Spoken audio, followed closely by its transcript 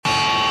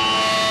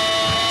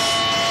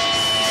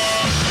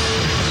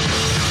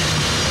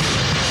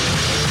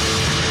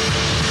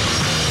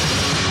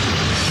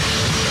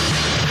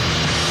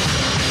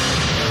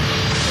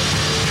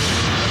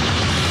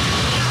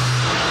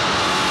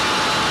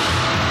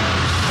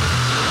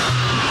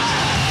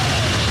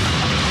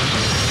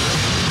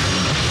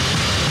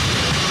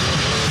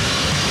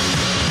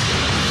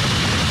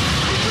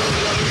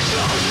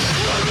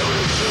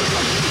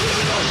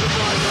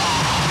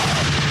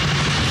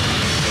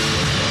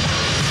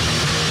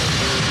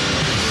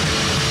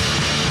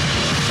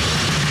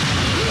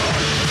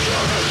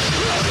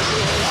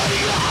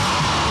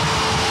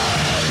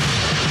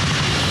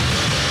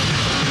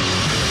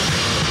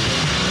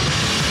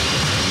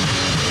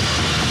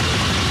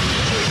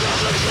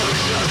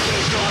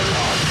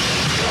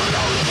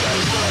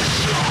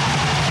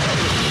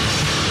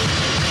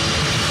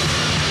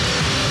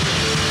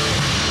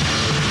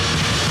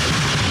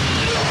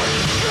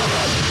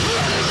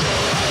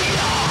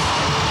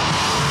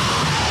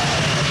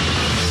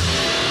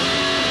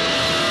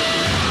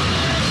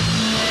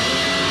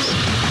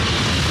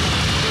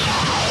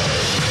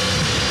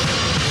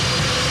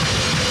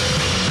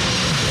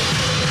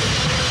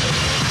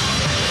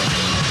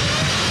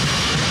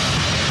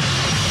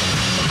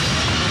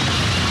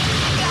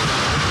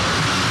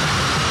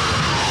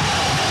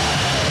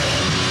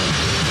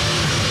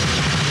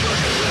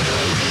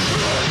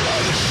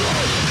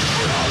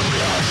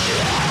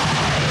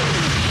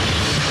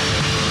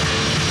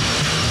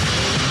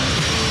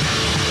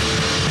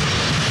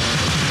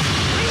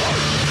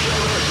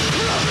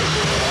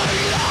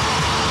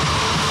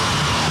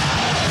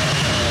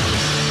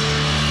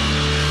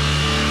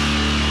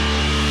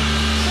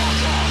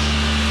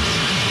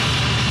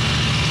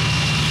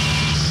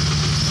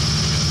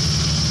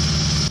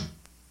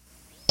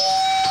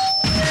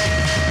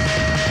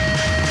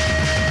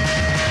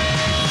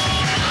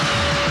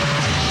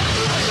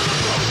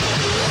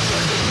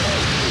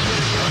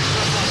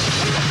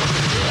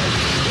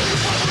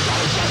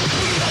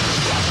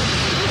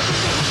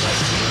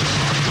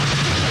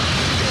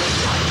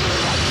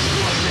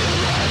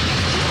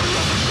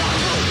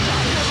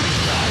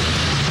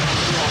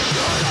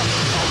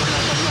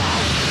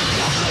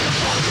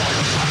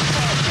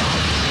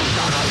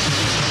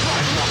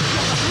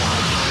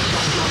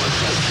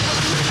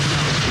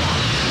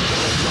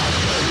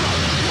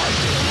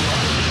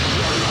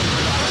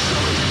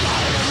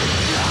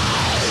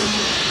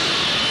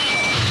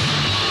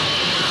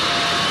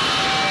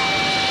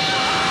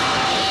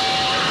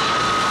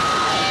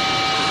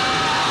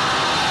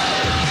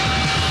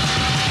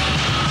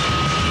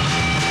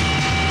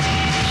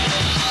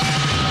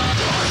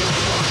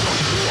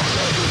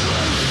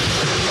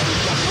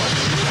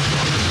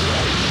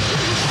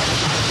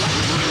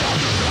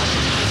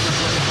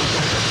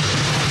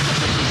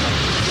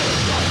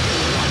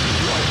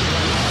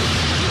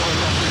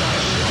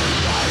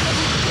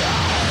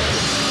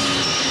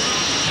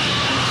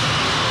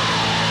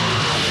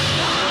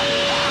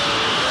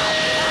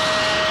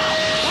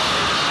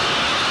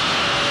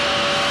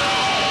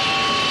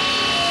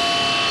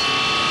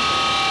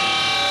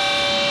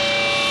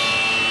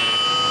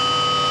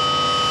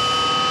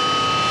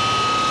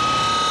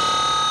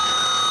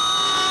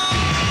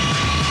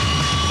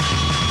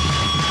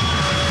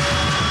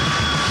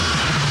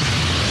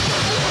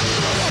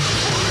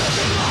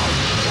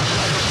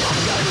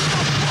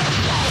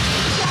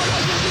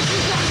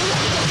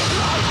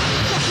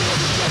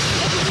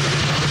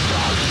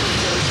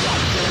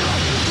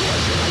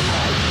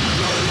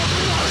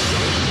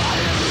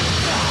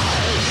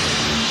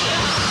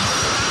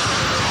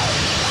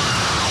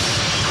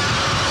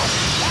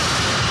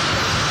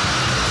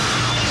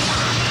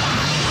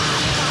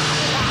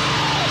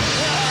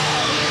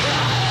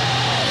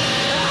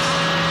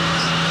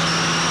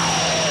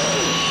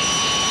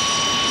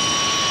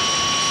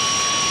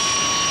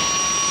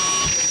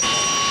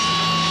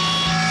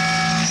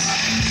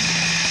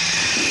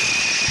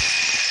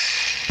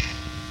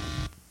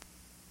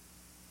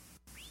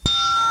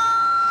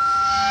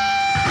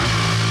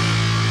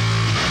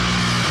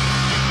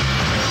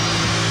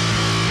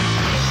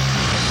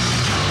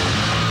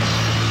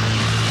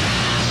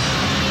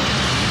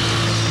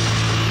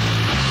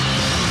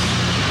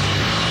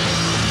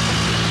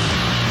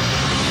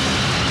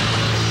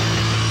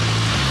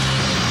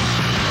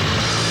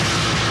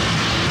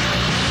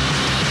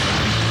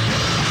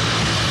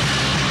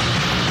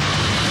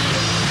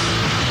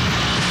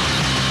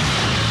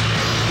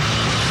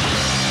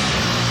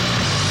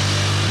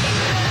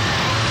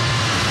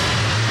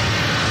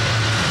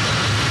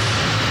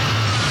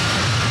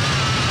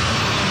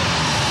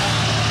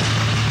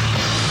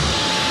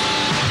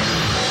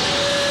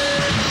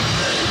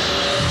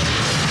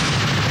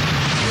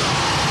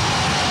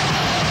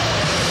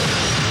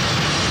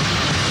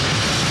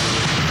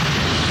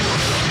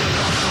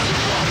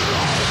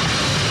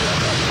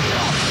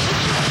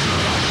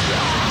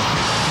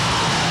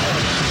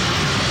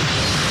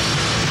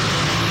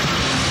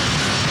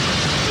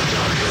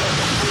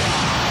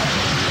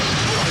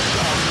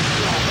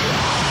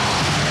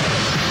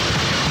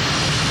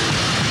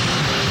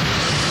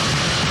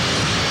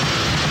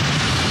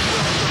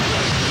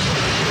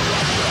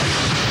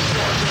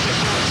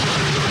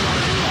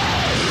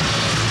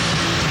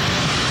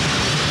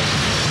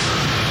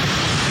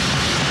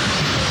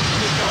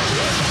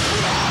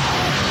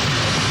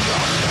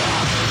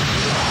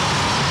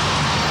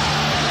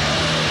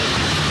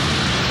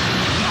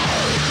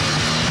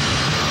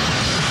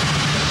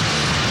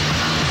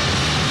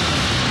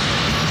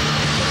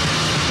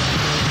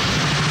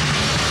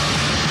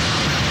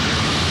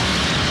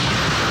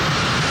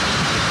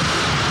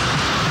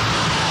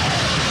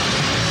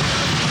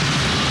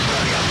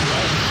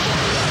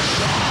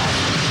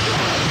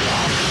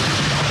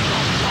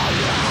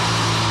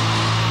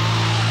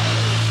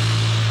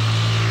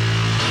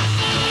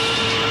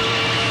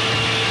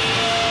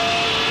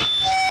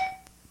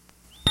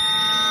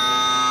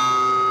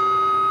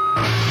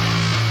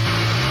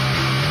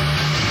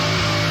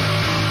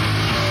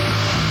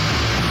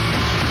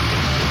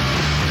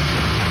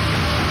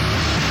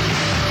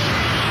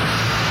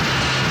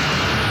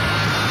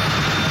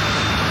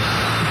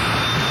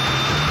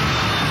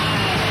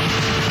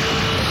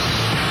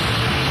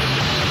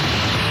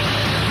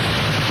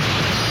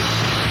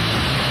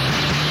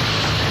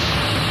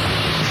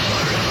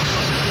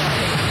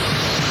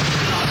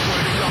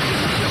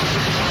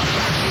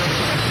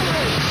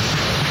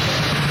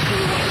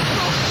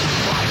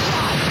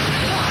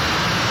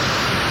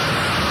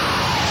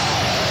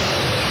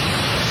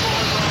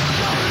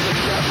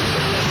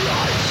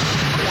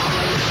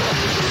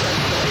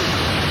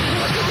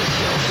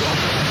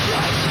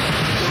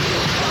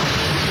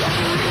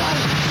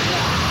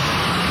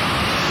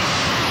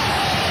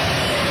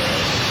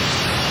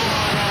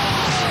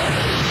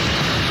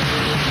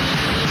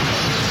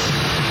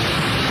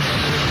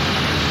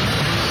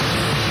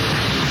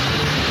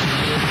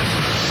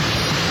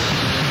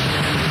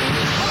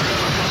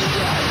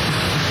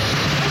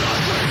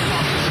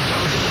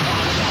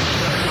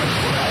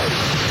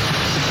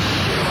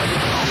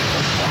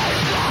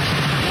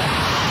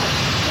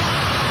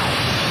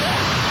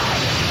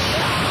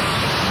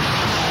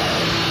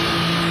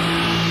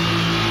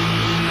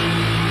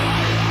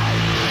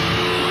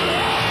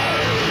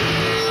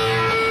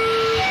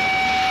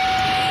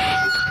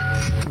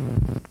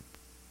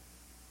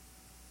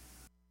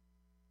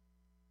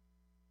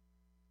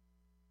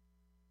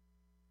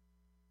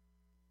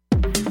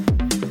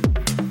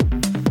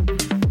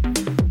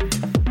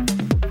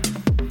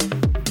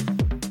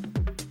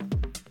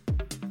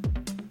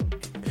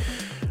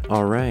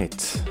All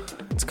right,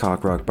 it's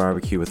Cock Rock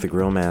Barbecue with the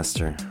Grill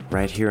Master,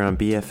 right here on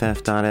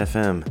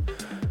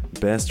BFF.FM.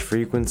 Best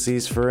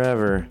frequencies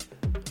forever,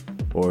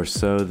 or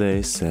so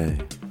they say.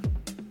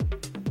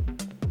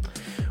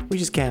 We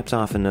just capped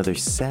off another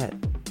set.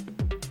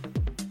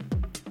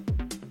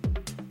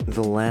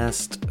 The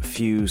last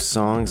four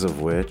songs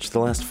of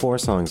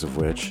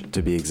which,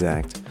 to be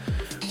exact,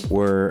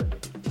 were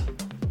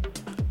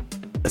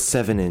a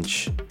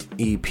 7-inch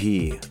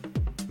EP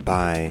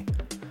by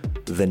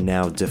the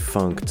now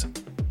defunct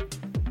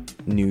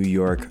New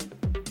York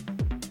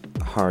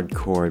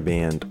hardcore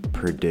band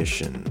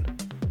Perdition.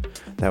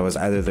 That was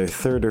either their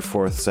third or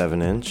fourth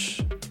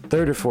 7-inch,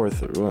 third or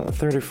fourth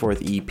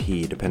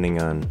EP,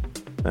 depending on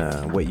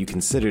what you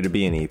consider to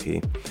be an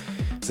EP.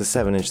 It's a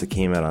 7-inch that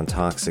came out on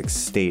Toxic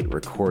State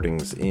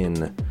Recordings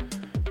in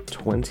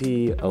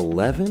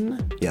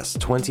 2011? Yes,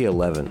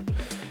 2011.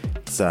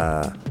 It's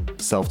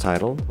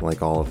self-titled,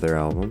 like all of their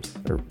albums,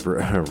 or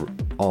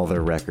all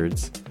their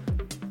records.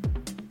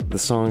 The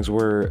songs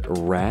were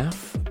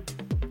Wrath,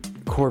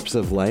 Corpse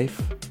of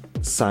Life,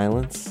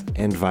 Silence,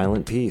 and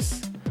Violent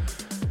Peace.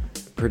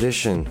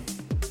 Perdition,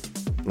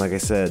 like I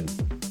said,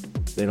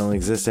 they don't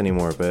exist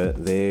anymore,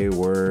 but they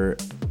were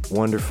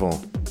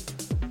wonderful.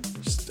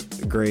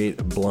 Just great,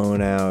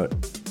 blown out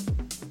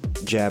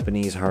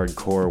Japanese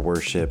hardcore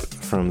worship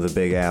from the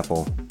Big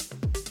Apple.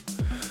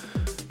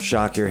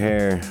 Shock your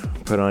hair,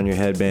 put on your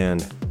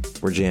headband,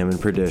 we're jamming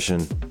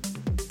Perdition.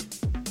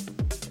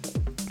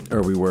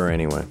 Or we were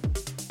anyway.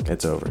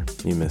 It's over.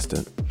 You missed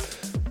it.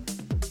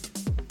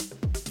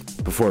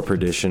 Before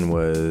Perdition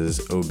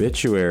was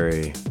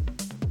Obituary,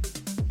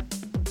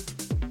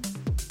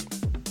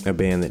 a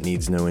band that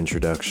needs no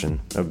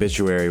introduction.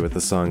 Obituary with the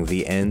song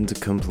The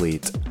End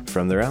Complete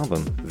from their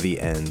album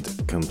The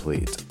End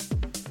Complete.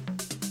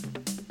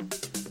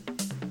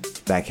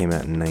 That came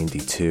out in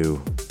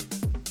 92.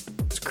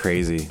 It's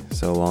crazy,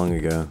 so long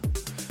ago.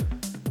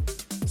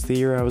 It's the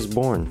year I was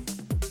born.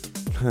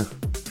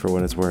 For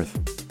what it's worth.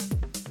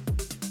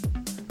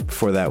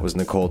 Before that was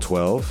Nicole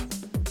 12,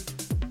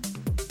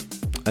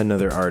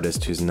 another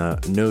artist who's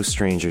no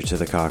stranger to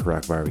the Cock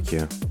Rock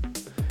Barbecue.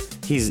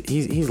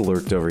 He's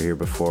lurked over here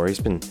before.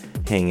 He's been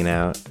hanging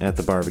out at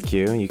the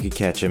barbecue. You could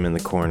catch him in the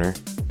corner,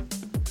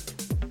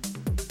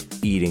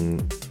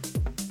 eating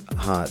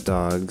hot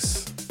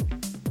dogs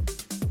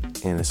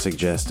in a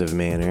suggestive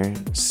manner,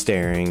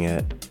 staring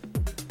at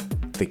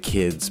the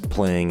kids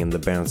playing in the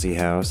bouncy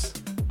house.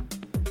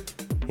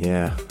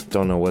 Yeah,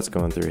 don't know what's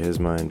going through his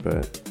mind,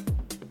 but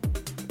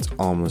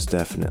almost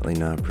definitely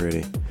not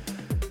pretty.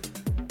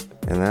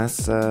 And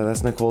that's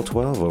Nicole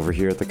 12 over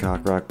here at the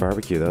Cock Rock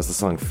Barbecue. That was the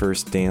song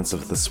First Dance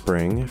of the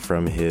Spring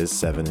from his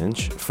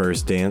 7-inch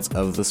First Dance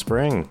of the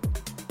Spring.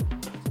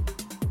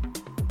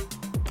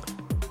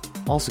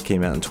 Also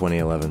came out in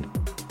 2011.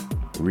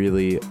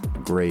 Really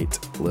great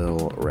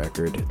little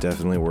record.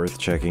 Definitely worth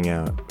checking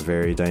out.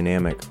 Very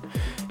dynamic.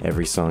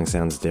 Every song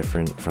sounds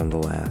different from the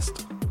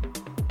last.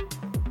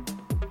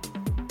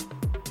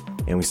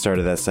 And we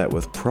started that set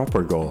with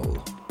Proper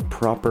Goal.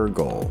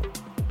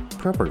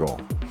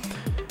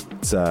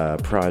 It's a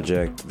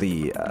project,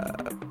 the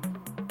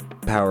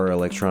power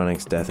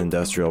electronics death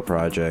industrial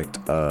project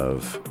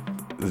of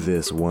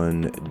this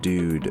one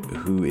dude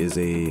who is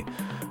a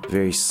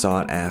very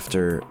sought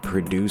after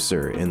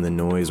producer in the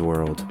noise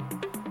world.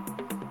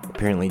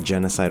 Apparently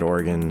Genocide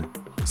Organ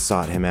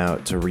sought him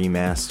out to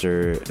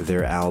remaster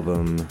their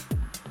album.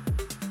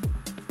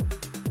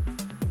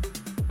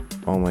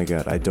 Oh my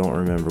god, I don't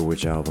remember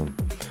which album.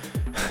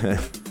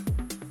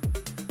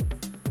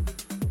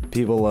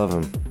 People love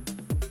him.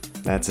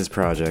 That's his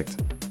project,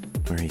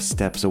 where he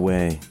steps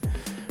away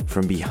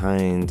from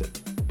behind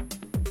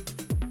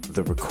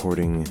the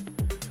recording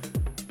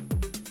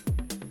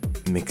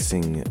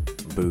mixing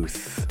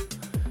booth.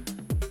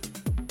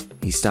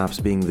 He stops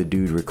being the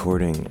dude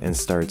recording and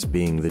starts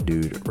being the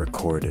dude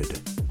recorded.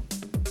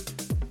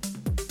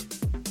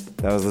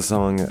 That was the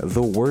song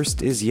The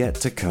Worst Is Yet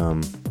to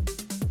Come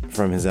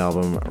from his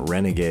album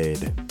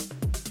Renegade,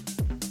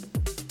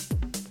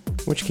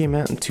 which came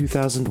out in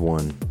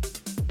 2001.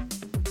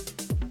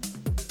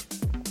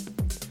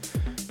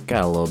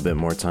 Got a little bit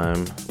more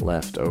time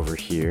left over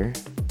here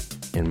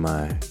in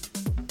my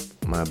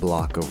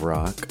block of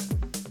rock,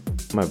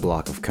 my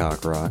block of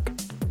cock rock.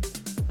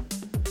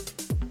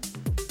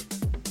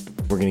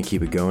 We're gonna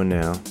keep it going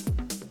now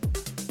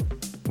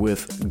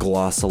with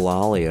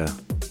Glossolalia.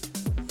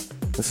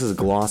 This is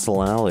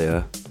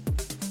Glossolalia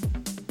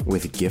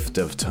with Gift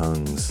of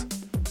Tongues.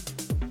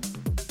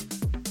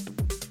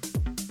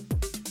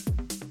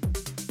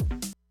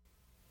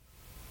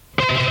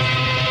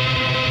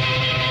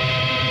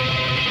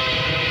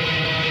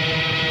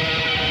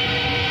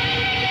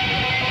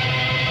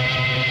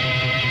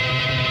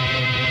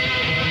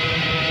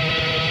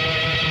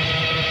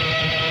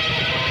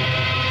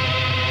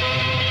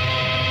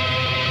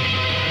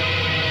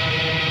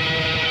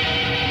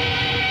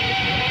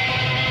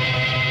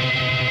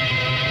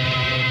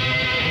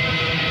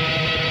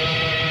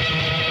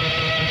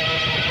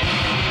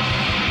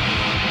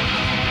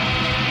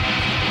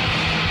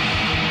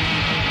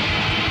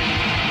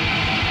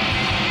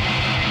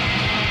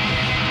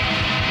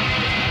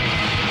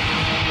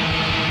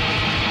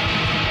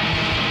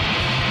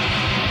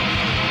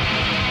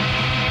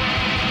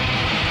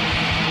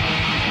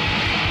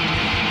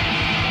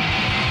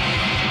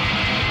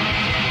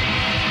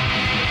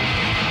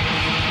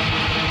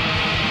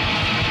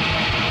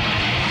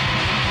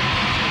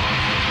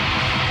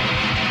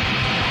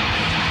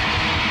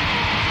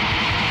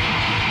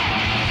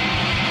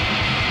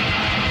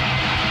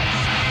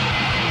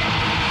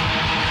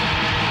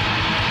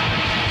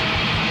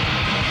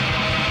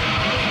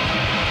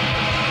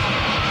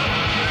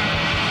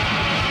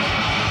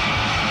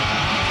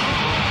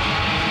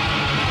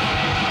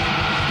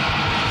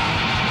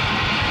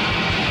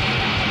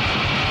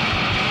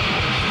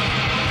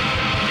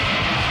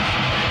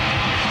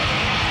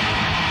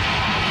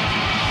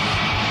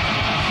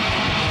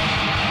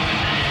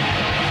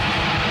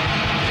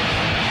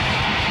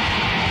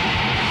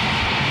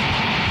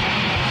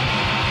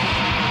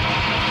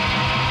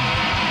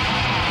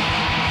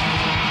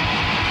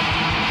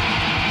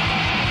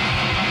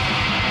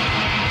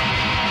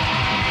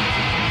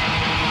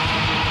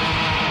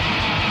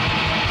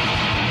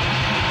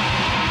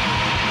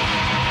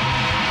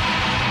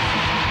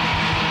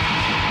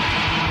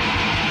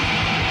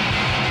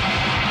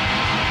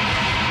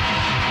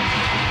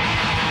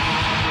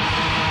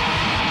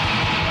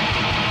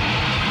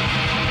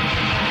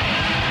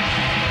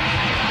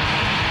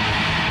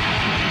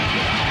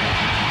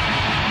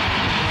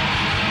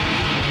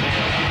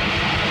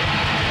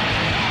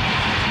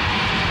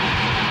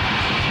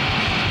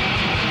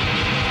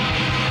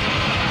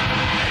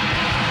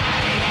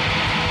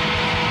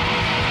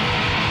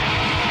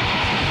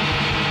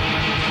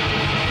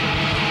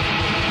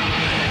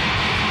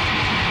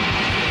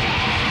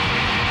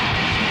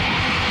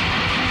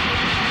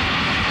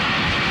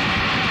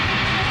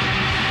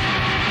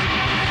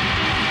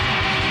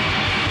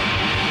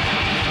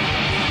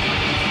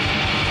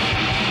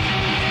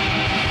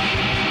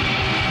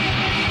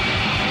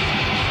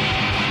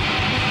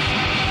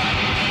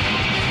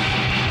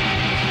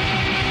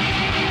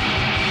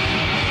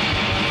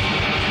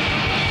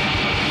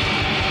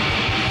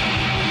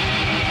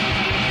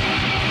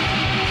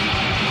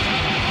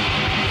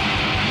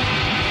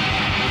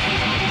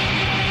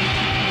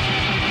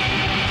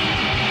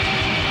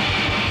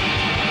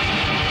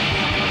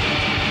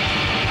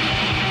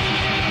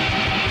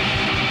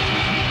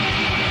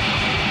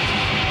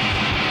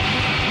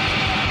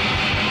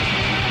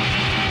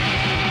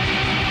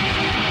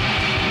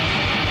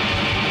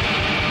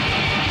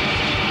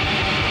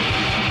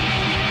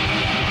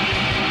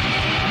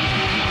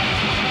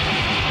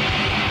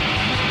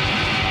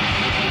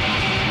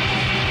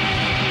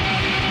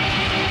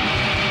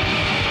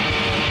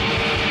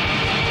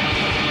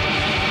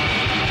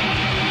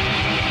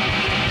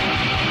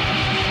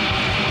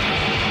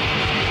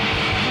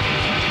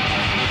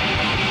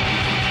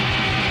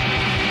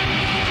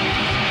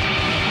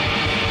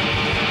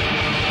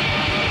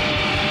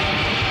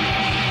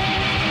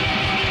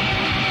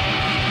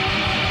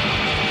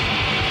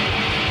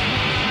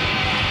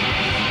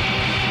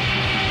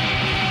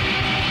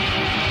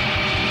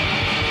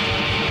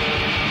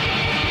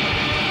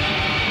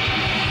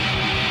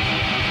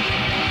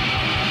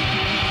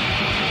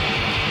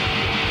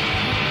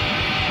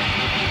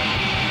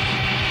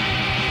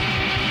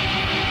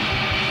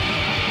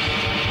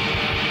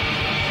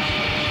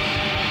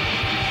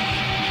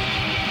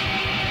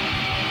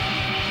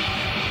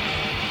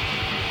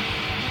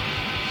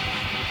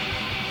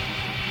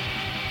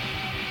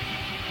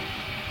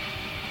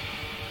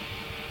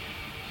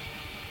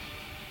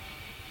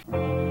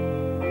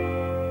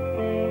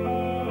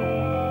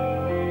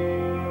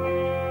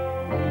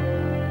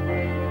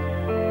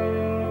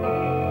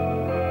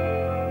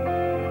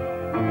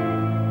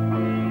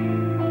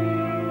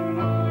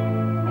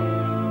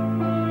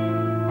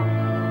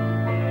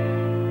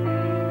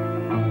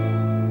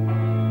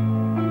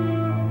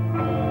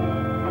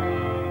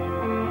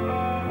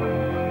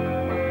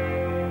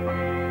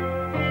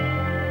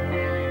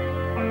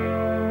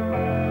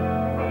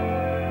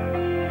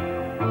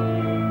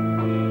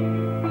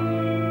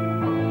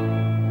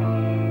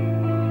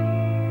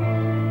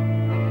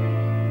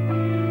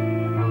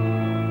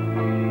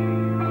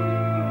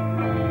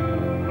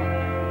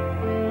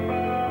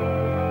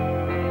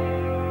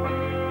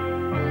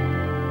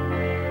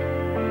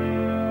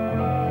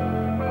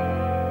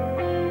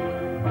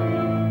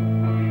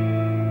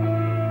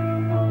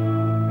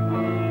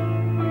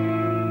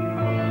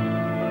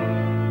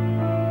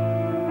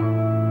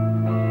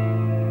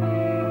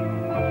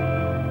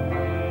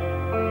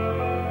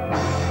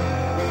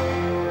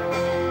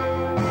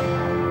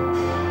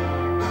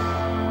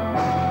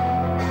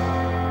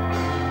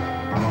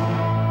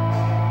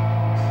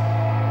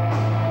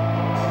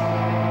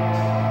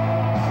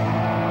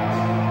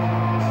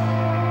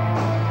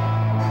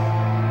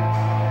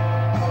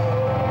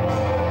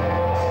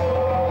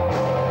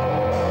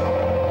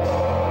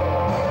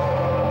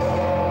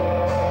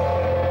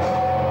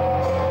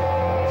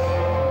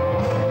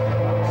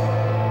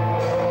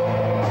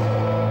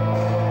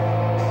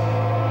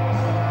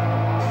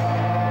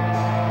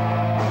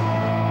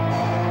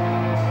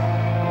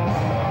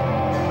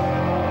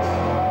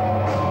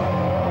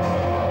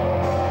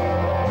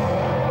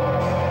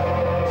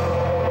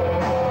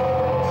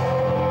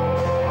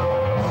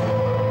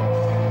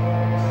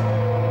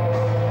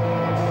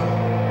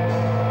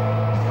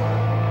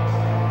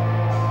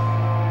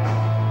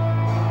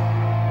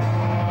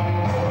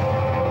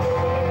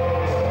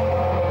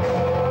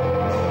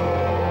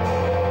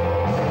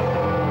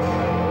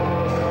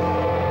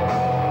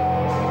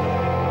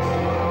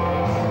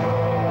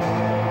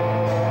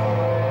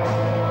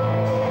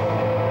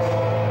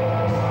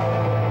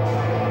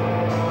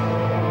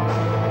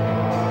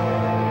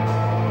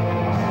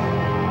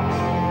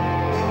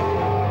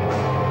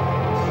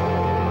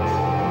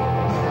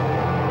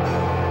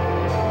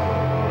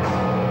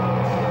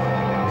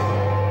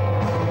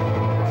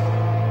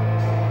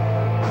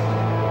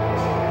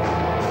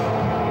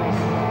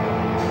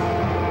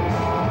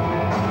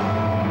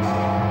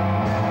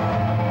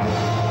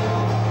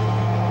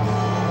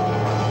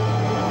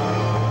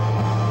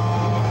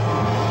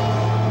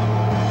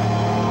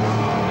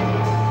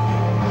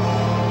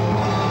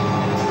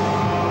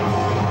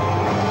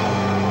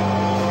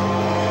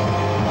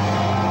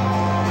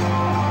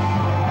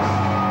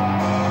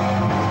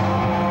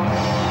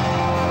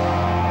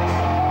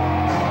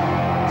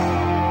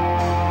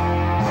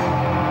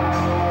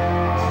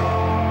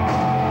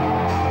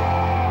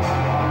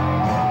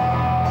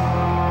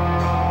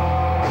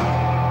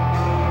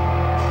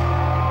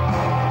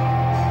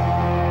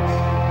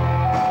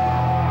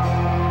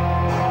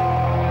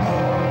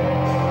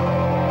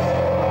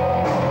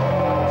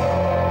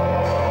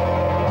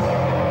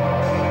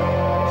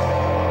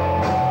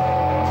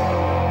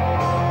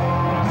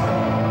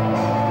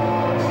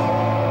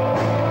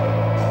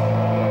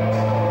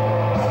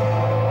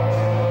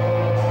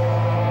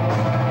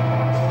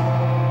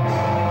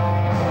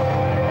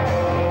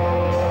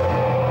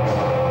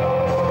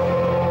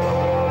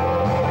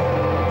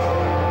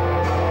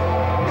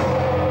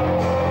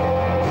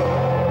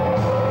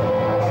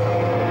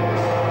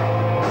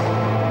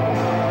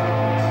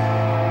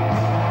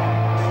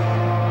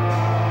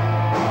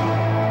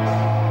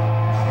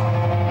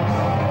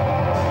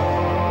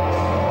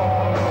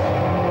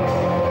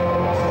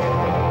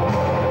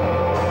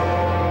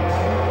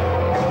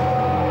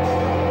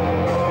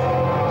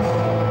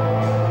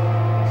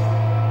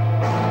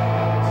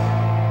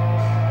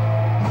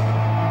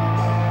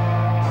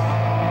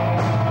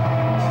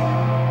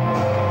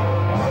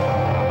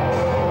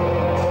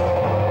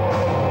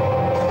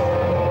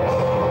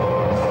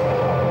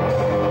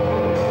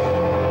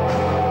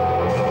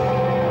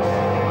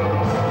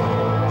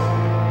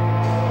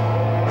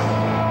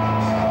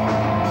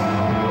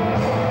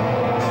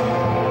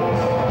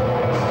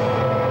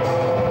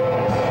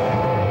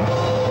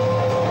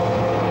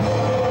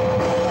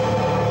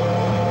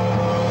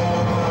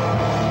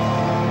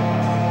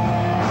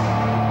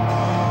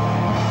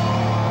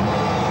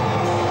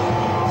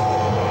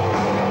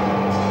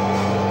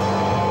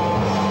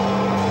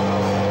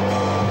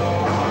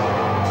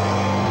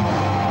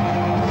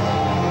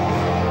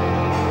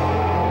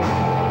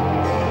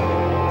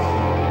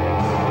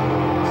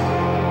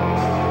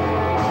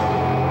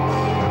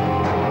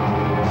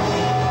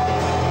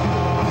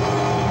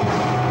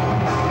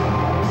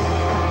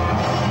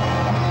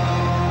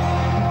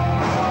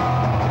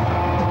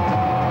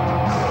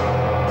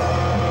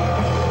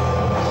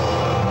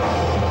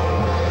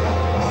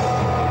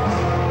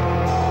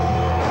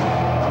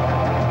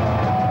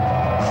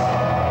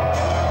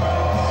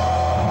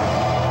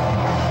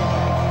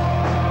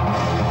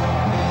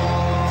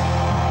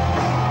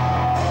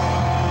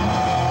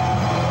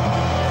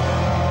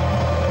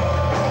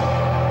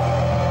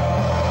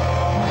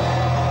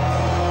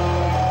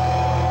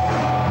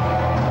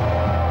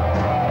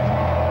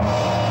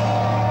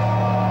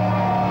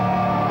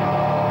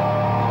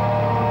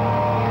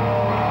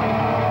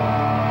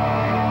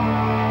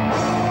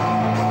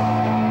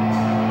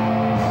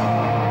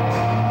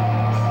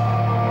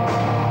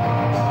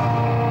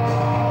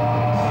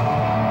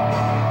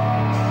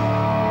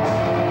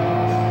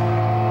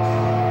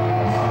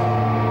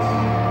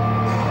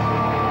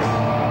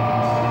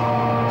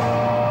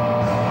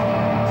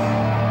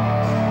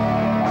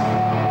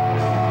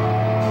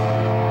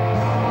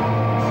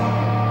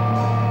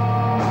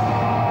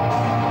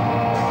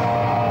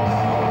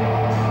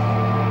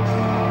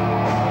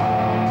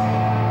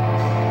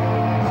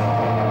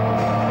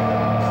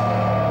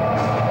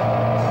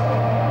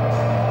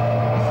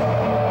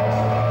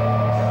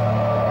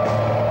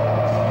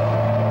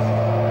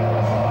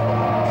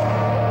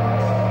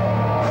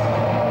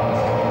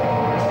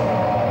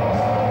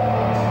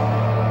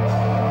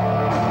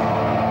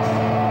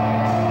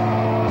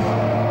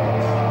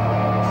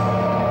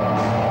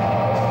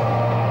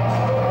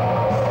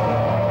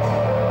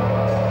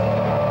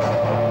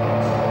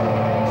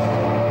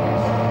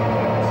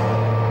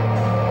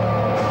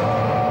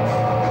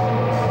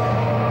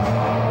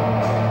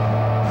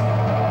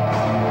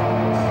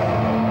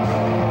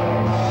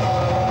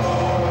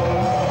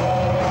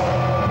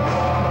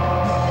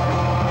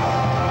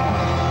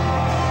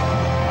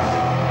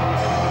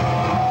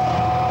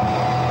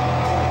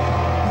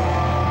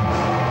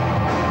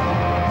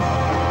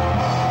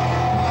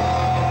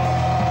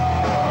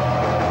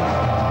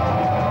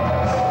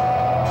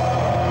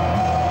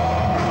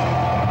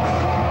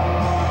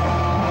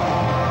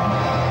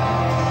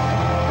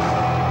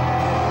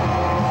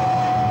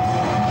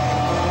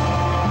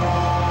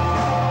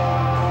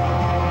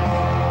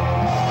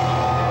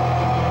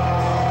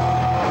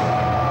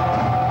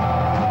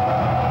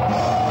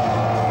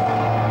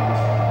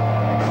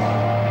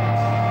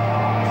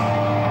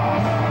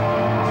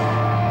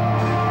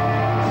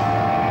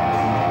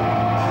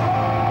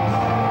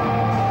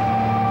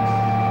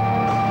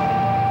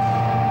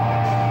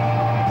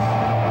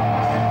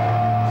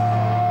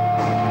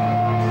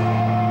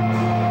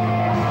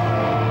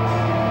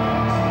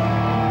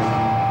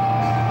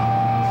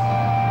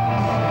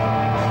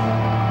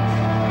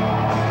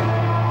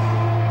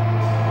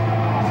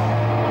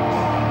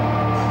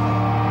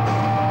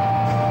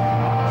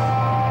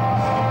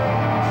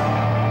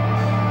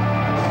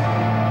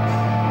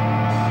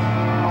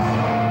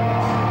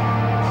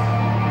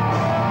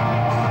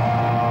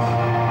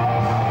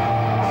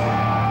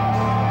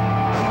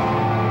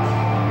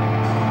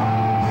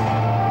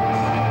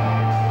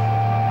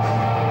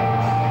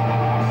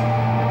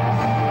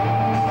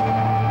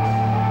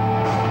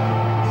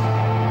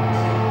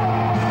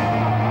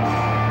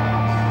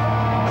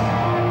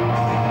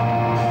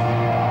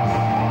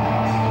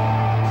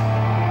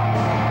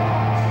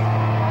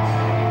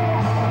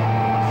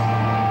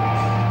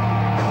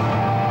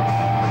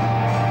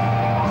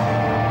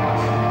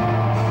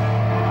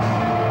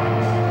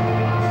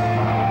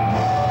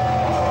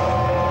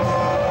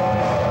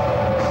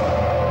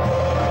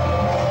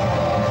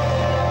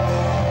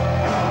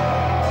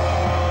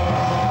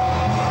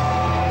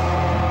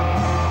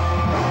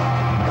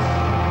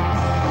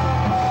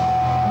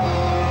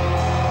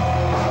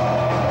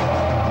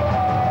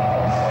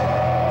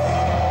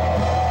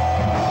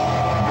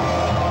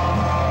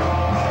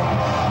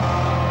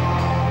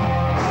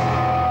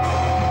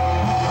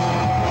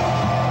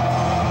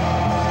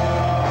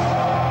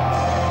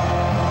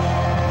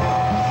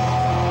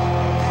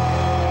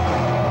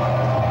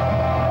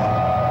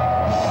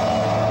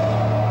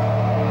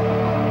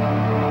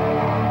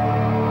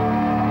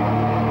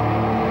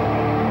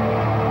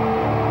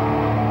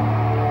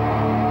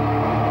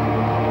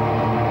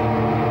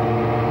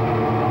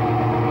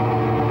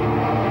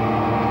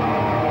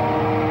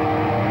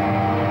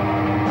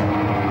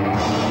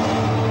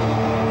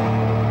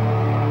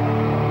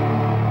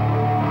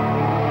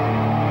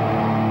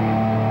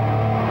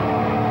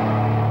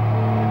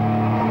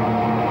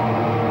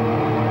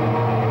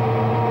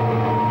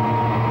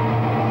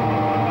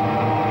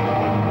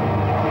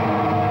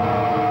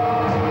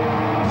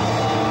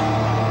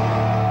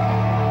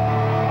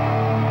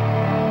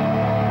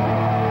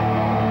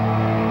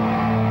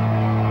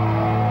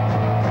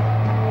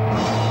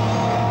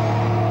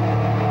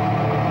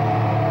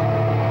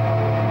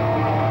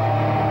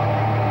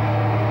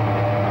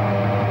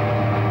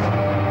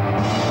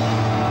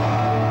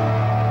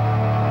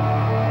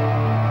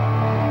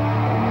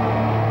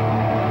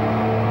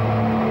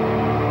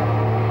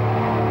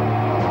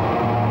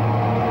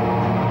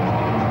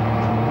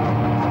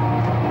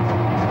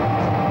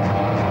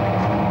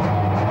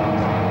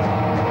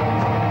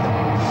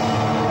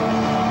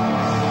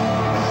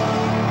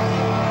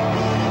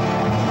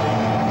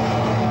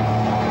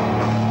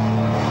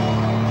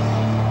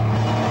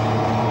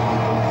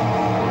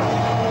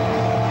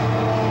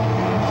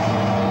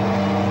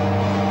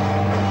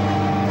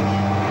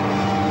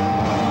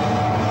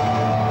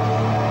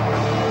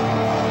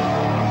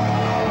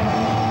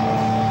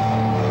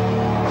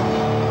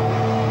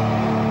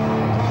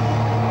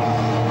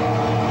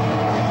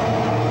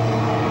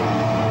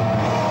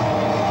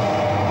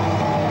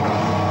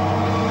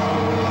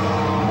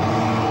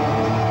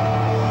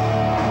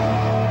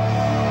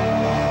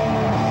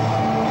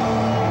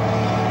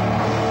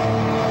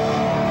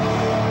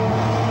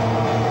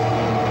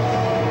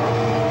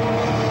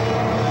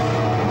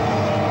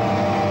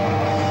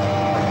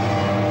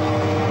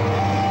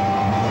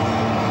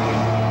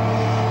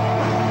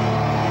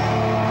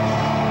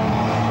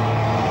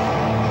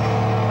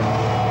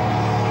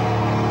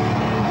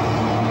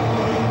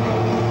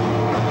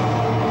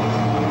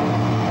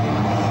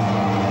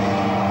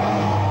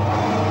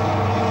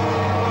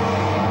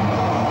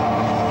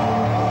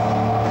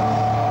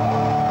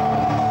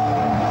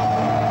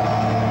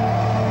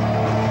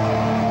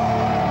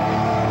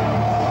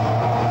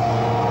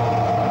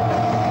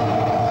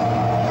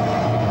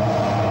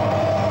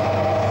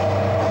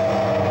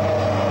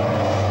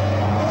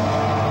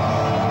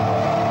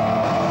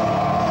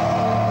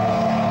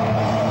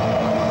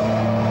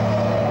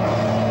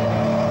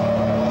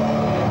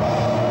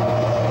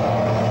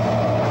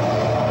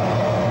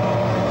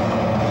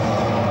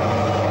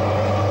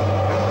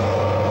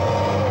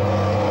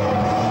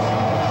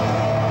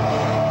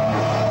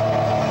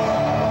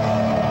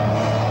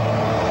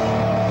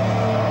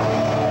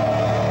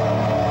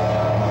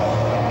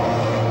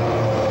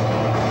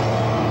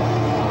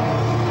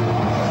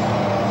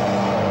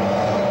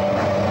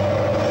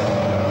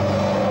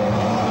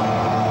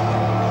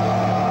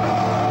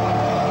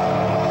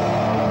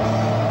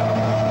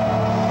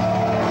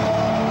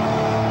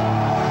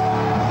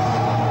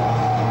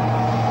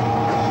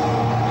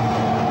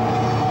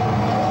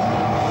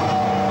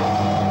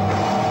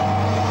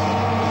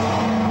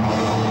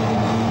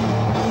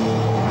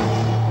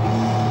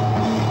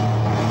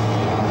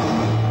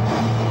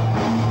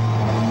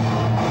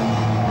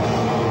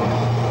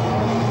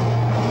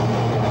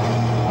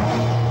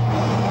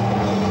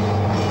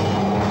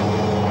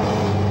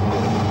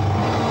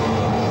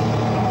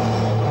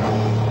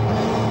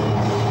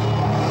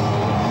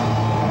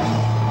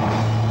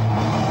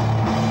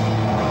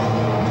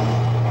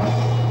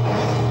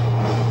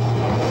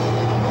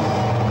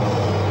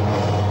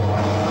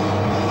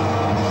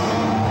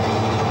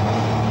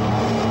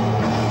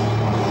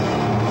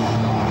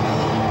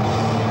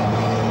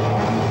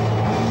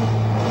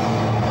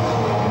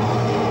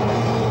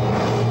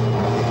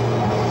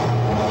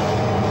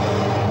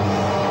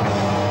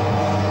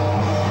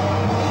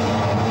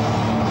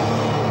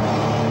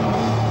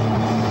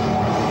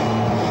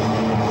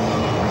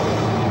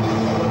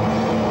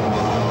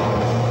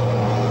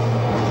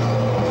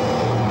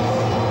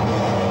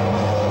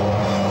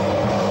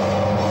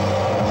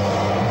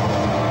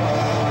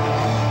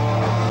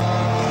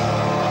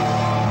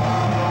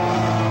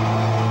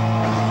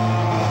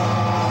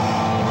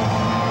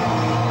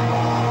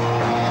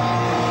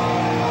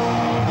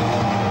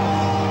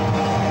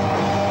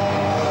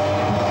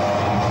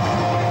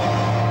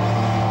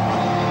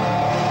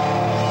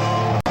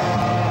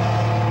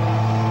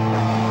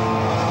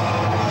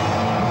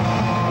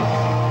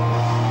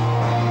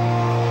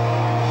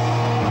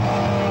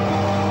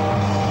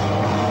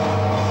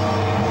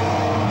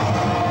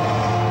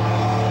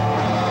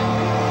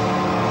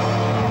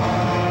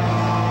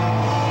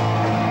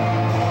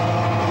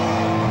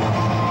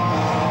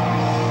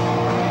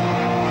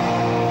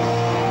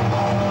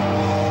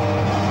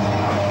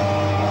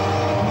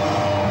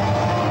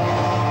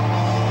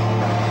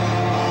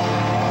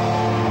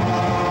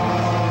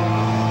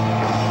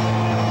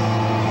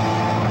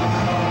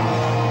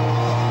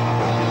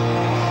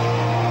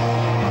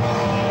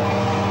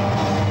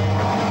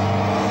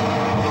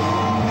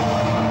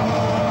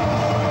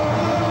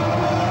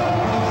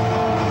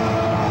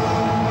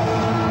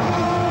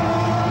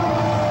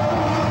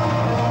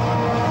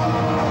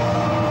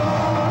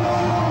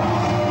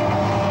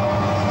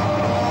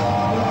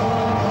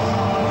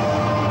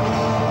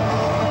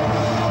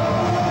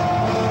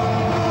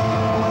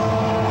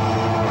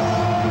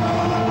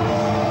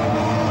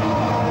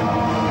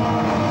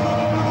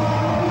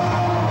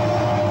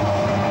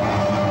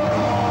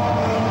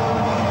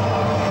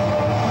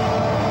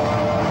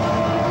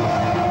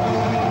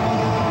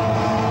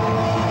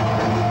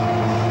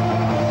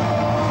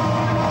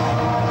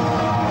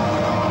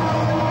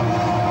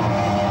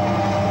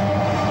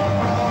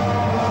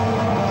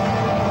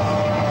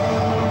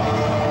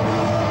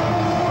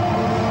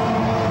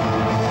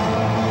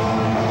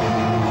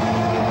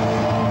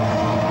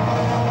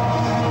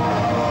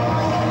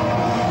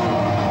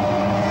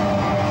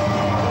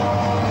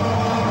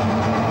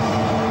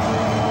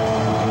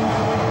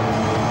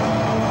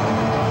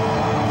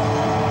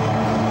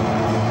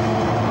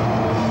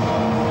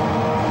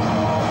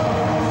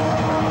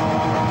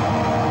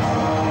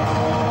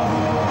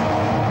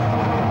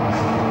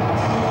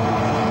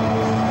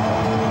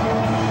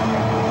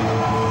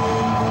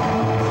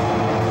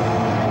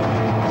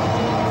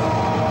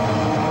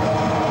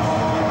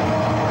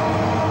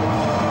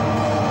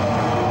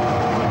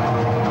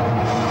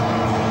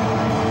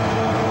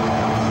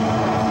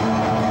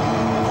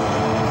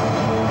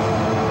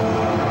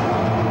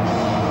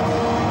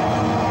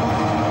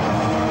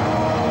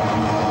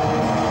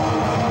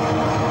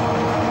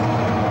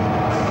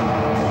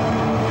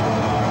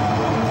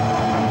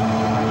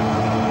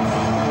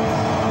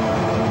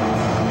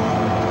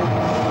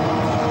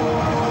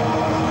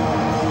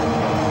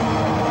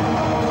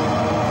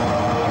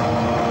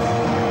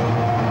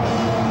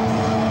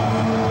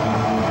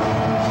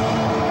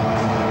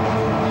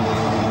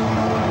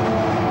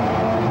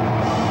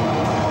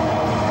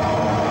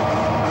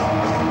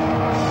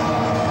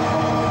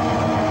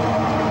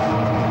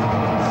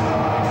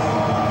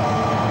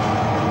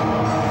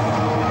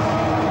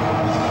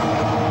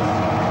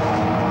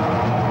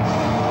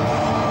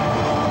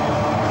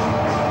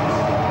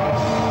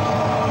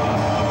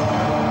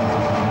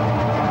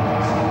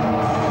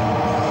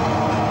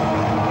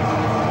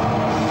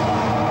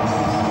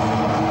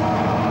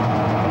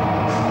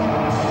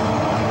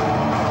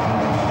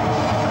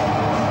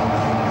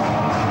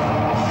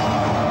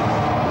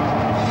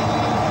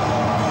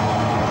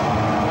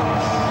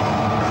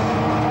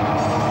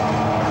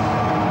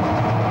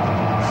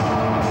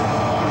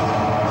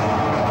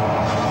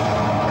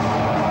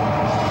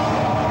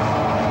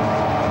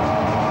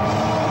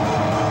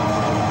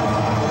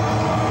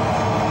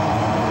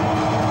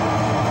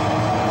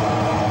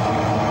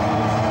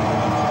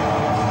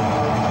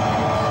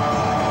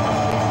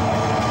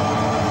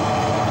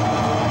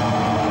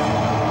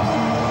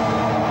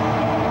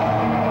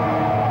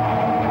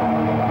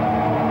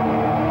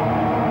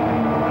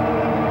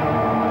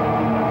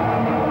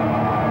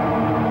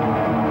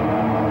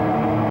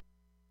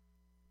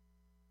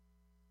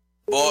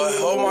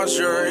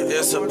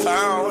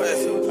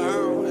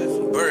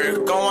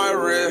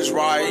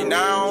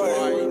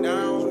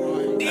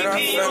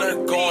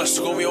 and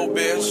school your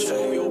bitch.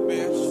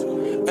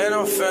 And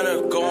I'm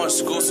finna go and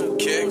school some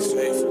kicks.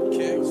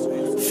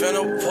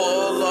 Finna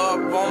pull up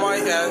on my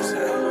ass.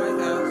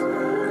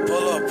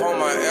 Pull up on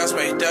my ass,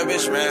 make that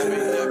bitch mad.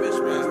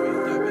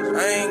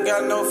 I ain't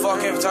got no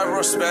fucking type of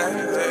respect.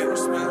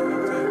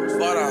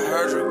 But I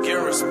heard you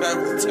get respect.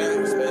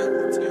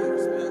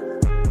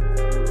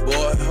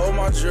 Boy, hold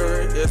my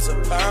jewelry, it's a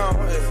pound.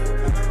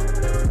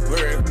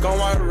 We're on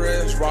my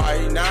wrist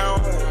right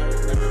now.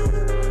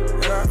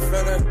 And I'm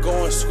finna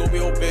go and scoop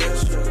your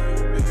bitch.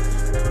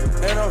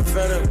 And I'm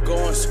finna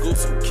go and scoop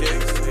some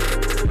kicks.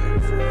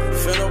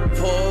 Finna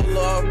pull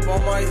up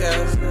on my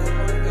ass.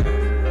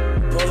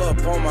 Pull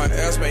up on my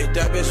ass, make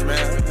that bitch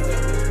mad.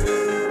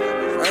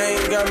 I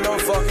ain't got no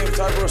fucking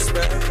type of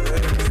respect.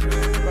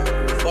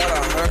 But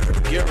I heard you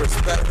get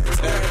respect.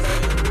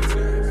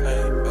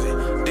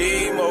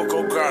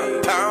 D-Moco got a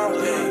pound.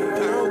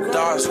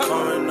 Dogs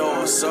coming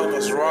over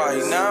circles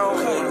right now.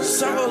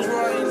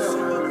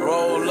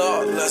 Roll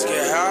up, let's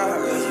get high.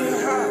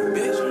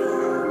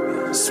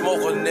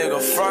 Smoke a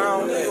nigga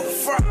frown.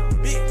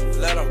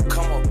 Let him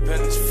come up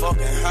in his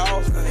fucking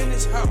house.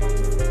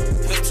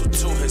 Pistol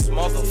to his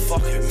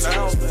motherfucking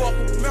mouth.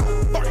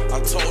 I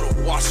told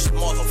him watch his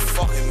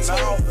motherfucking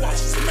mouth.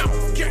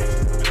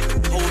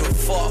 Who the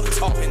fuck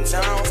talking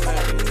down?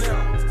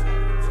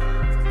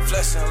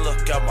 Flexing,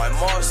 look at my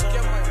muscle.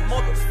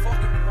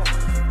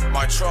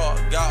 My truck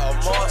got a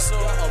muscle.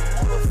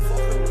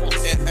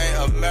 It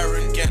ain't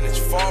American, it's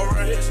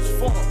foreign.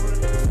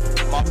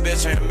 My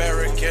bitch ain't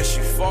American, she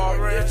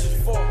foreign.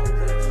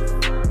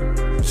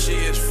 She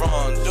is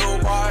from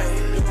Dubai.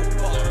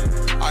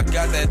 I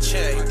got that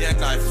check,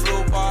 then I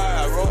flew by,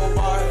 I rolled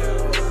by.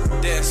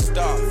 Then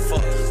stop,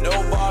 fuck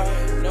nobody.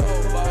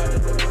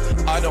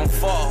 I don't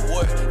fuck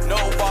with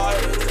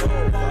nobody.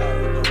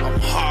 I'm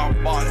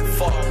hard body,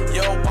 fuck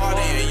your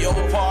body and your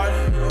party.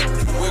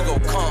 We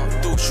gon' come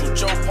through, shoot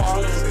your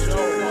party.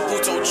 Who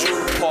told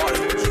you to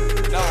party?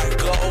 Not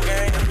glow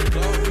gang.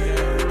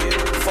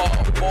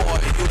 Fuck boy,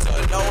 you's a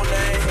no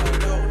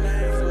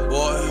name.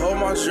 Boy, hold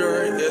my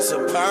jewelry, it's a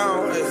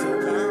pound.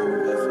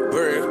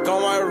 Brick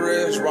on my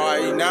wrist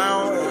right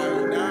now.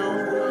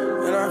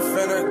 And I'm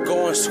finna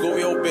go and scoop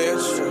your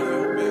bitch.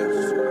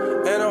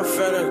 And I'm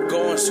finna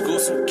go and scoop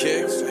some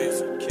kicks.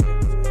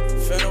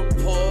 Finna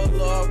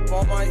pull up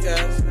on my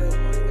ass.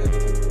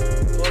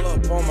 Pull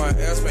up on my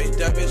ass, make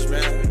that bitch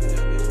mad.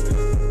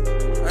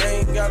 I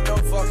ain't got no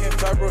fucking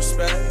type of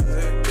respect.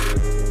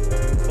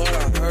 But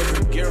I heard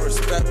you get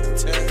respect.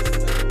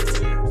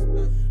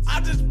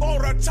 I just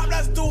bought a chop,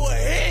 let's do a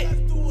hit.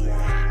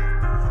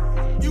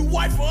 You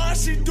wife for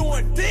us, she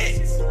doing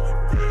this.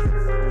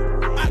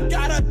 I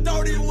got a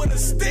 30 with a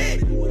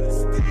stick.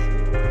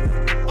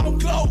 On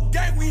Glow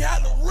Gang, we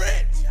hella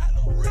rich.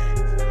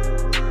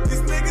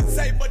 These niggas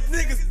say, but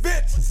niggas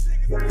bitches.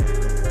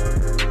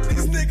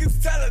 These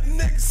niggas tell a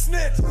nigga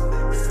snitch.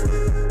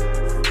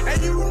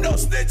 And you know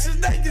snitches,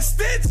 they get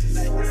stitches.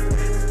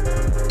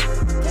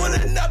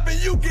 Pulling up and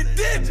you get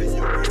digits.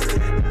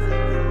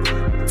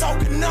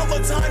 Talking number,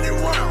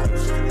 turning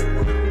rounds.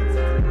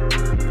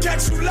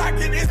 Catch you like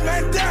it, it's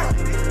man down.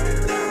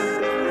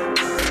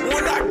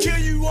 When I kill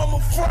you, I'ma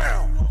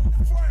frown.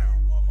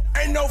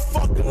 Ain't no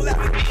fucking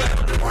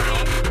left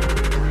around.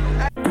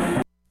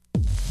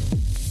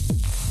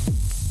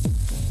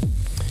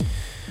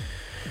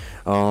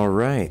 All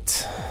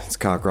right, it's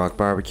Cock Rock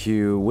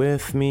Barbecue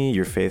with me,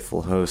 your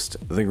faithful host,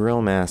 the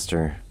Grill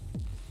Master,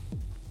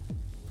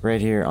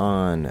 right here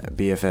on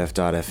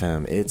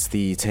BFF.FM. It's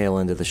the tail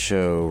end of the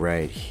show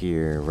right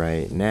here,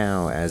 right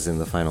now, as in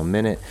the final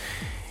minute.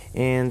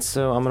 And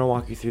so I'm going to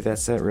walk you through that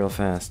set real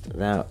fast.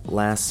 That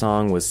last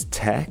song was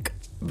Tech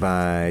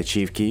by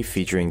Chief Keef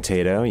featuring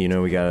Tato. You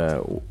know, we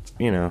got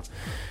to,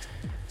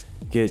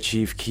 get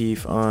Chief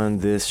Keef on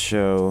this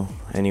show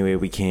any way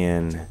we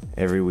can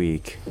every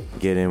week.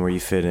 Get in where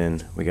you fit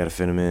in. We got to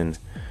fit him in.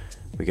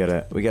 We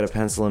got to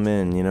pencil him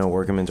in,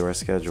 work him into our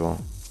schedule.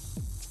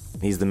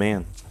 He's the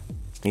man.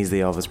 He's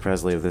the Elvis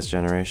Presley of this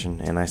generation,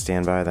 and I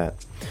stand by that.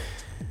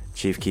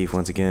 Chief Keef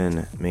once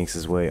again makes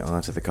his way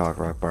onto the Cock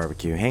Rock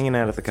Barbecue. Hanging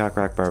out at the Cock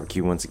Rock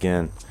Barbecue once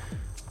again.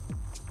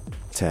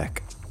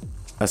 Tech.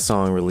 A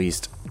song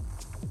released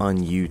on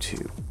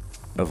YouTube,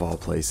 of all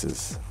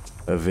places.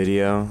 A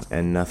video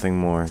and nothing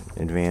more.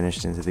 It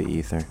vanished into the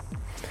ether.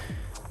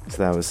 So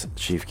that was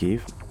Chief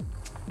Keef.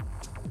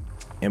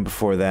 And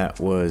before that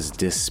was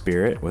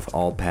Dispirit with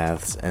All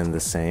Paths End the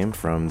Same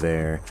from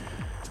their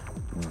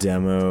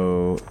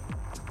demo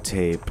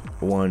tape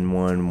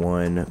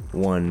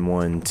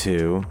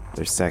 111112,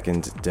 their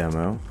second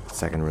demo,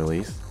 second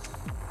release.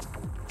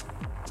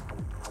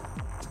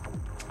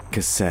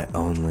 Cassette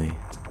only.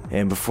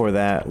 And before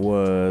that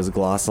was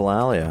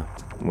Glossolalia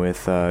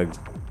with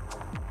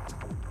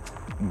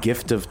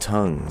Gift of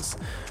Tongues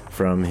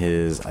from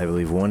his, I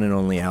believe, one and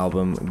only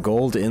album,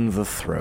 Gold in the Throat.